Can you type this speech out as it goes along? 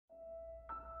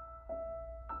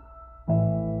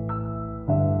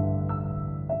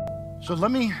So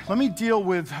let me deal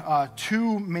with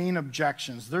two main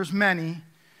objections. There's many,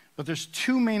 but there's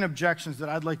two main objections that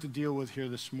I'd like to deal with here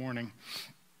this morning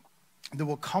that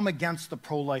will come against the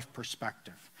pro-life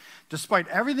perspective. Despite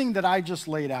everything that I just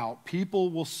laid out,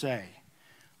 people will say,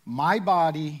 my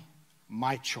body,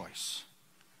 my choice.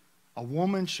 A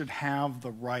woman should have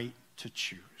the right to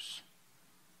choose.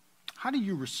 How do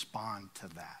you respond to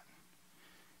that?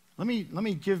 Let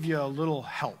me give you a little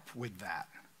help with that.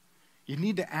 You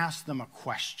need to ask them a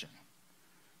question.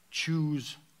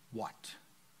 Choose what?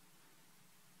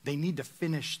 They need to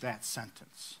finish that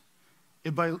sentence.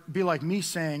 It'd be like me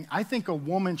saying, I think a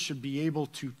woman should be able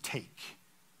to take.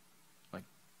 Like,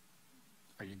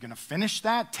 are you going to finish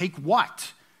that? Take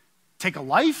what? Take a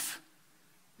life?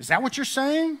 Is that what you're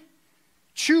saying?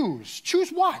 Choose. Choose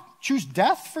what? Choose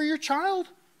death for your child?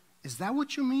 Is that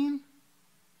what you mean?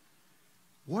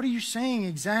 What are you saying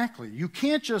exactly? You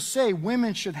can't just say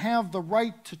women should have the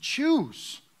right to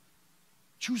choose.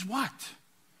 Choose what?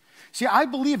 See, I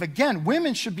believe, again,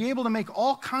 women should be able to make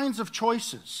all kinds of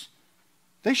choices.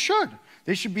 They should.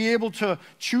 They should be able to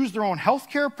choose their own health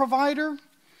care provider,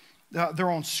 their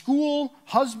own school,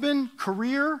 husband,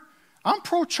 career. I'm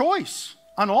pro-choice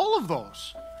on all of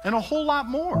those and a whole lot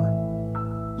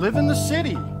more. Live in the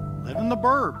city. Live in the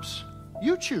burbs.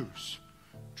 You choose.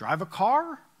 Drive a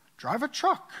car. Drive a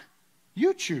truck.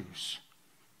 You choose.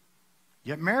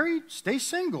 Get married. Stay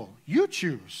single. You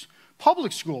choose.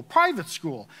 Public school. Private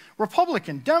school.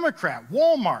 Republican. Democrat.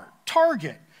 Walmart.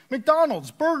 Target.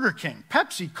 McDonald's. Burger King.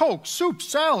 Pepsi. Coke. Soup.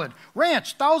 Salad.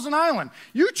 Ranch. Thousand Island.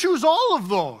 You choose all of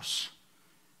those.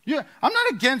 Yeah, I'm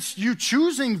not against you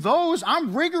choosing those.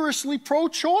 I'm rigorously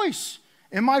pro-choice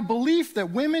in my belief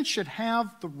that women should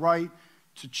have the right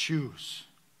to choose.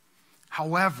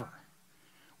 However,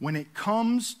 when it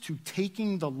comes to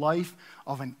taking the life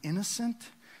of an innocent,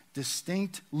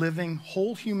 distinct, living,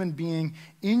 whole human being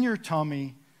in your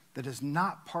tummy that is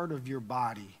not part of your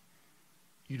body,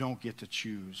 you don't get to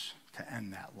choose to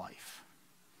end that life.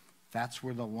 That's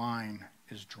where the line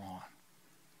is drawn.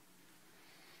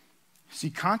 See,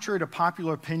 contrary to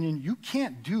popular opinion, you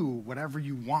can't do whatever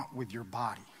you want with your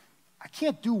body. I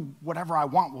can't do whatever I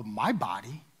want with my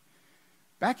body.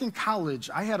 Back in college,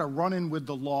 I had a run-in with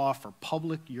the law for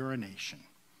public urination.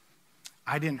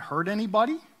 I didn't hurt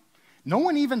anybody. No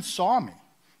one even saw me,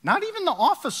 not even the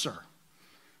officer.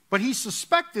 But he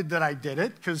suspected that I did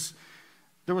it because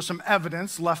there was some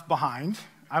evidence left behind.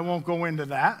 I won't go into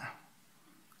that.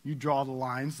 You draw the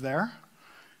lines there.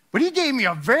 But he gave me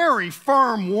a very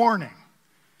firm warning.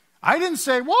 I didn't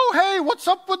say, whoa, hey, what's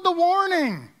up with the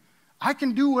warning? I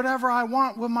can do whatever I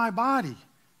want with my body.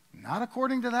 Not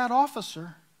according to that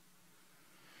officer.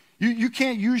 You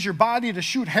can't use your body to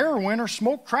shoot heroin or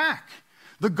smoke crack.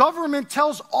 The government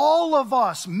tells all of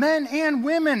us, men and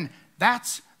women,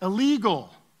 that's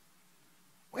illegal.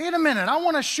 Wait a minute, I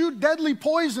want to shoot deadly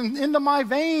poison into my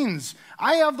veins.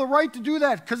 I have the right to do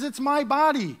that because it's my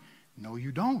body. No,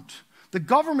 you don't. The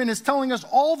government is telling us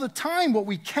all the time what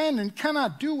we can and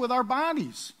cannot do with our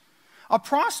bodies. A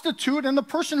prostitute and the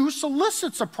person who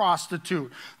solicits a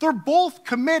prostitute, they're both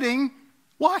committing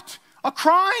what? A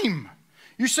crime.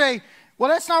 You say, well,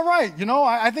 that's not right. You know,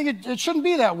 I think it shouldn't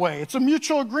be that way. It's a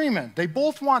mutual agreement. They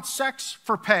both want sex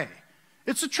for pay.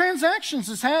 It's a transaction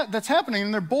that's happening,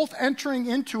 and they're both entering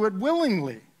into it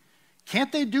willingly.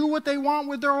 Can't they do what they want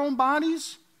with their own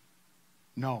bodies?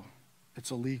 No,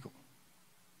 it's illegal.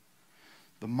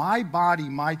 The my body,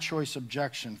 my choice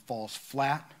objection falls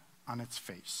flat on its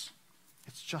face.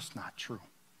 It's just not true.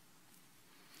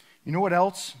 You know what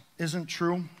else isn't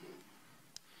true?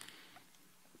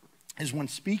 Is when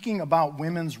speaking about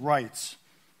women's rights,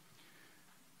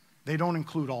 they don't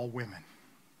include all women.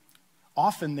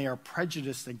 Often they are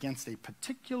prejudiced against a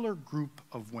particular group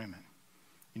of women.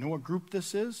 You know what group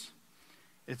this is?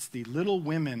 It's the little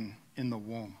women in the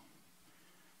womb.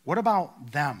 What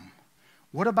about them?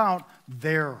 What about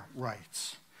their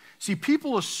rights? See,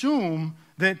 people assume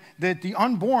that the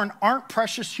unborn aren't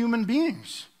precious human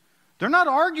beings. They're not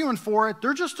arguing for it,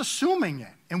 they're just assuming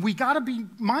it. And we got to be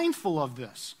mindful of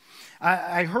this.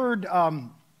 I heard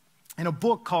in a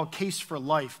book called Case for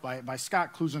Life by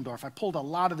Scott Klusendorf. I pulled a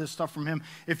lot of this stuff from him.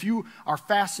 If you are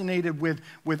fascinated with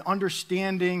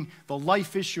understanding the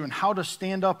life issue and how to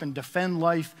stand up and defend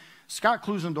life, Scott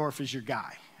Klusendorf is your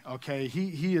guy. Okay,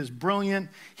 he is brilliant.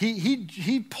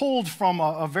 He pulled from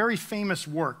a very famous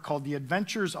work called The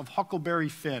Adventures of Huckleberry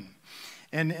Finn.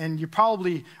 And you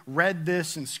probably read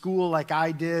this in school like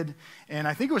I did. And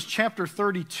I think it was chapter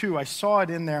 32. I saw it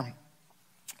in there.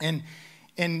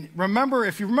 And remember,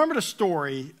 if you remember the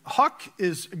story, Huck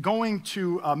is going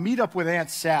to meet up with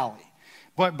Aunt Sally.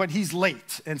 but he's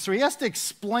late. And so he has to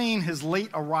explain his late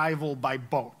arrival by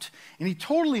boat. And he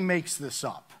totally makes this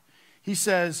up. He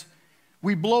says,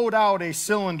 "We blowed out a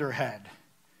cylinder head."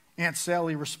 Aunt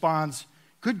Sally responds,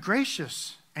 "Good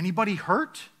gracious, anybody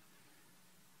hurt?"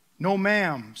 "No,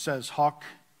 ma'am," says Huck.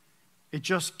 "It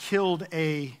just killed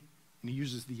a," and he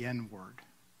uses the N word.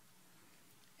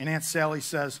 And Aunt Sally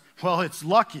says, "Well, it's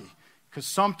lucky, because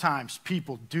sometimes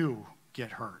people do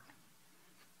get hurt."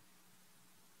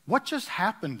 What just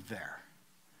happened there?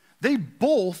 They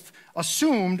both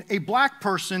assumed a black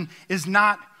person is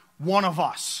not one of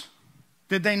us.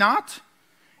 Did they not?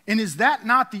 And is that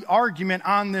not the argument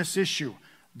on this issue?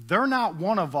 They're not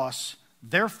one of us,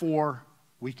 therefore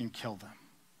we can kill them.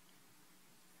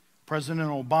 President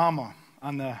Obama,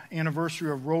 on the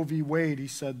anniversary of Roe v. Wade, he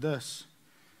said this: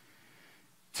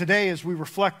 "Today, as we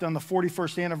reflect on the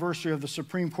 41st anniversary of the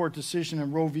Supreme Court decision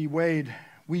in Roe v. Wade,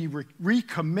 we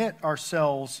recommit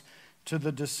ourselves to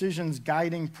the decision's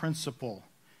guiding principle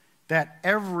that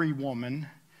every woman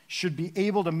should be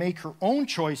able to make her own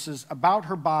choices about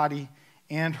her body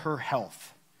and her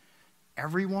health."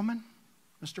 Every woman,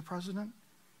 Mr. President?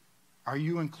 Are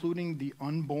you including the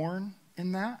unborn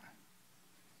in that?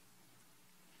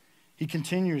 He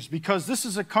continues, "Because this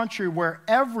is a country where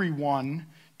everyone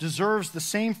deserves the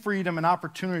same freedom and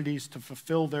opportunities to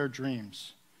fulfill their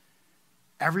dreams."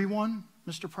 Everyone,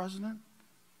 Mr. President?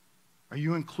 Are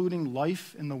you including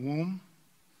life in the womb?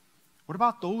 What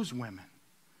about those women?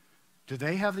 Do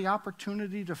they have the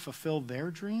opportunity to fulfill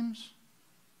their dreams?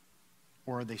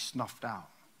 Or are they snuffed out?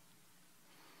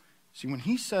 See, when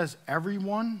he says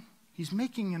everyone, he's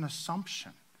making an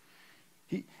assumption.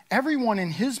 Everyone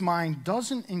in his mind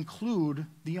doesn't include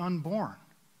the unborn.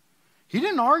 He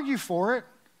didn't argue for it.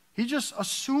 He just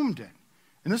assumed it.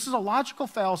 And this is a logical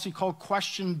fallacy called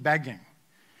question begging.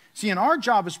 See, and our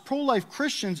job as pro-life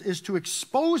Christians is to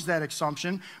expose that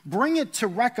assumption, bring it to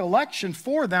recollection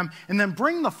for them, and then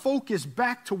bring the focus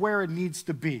back to where it needs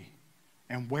to be.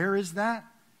 And where is that?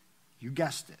 You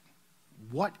guessed it.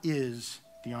 What is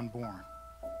the unborn?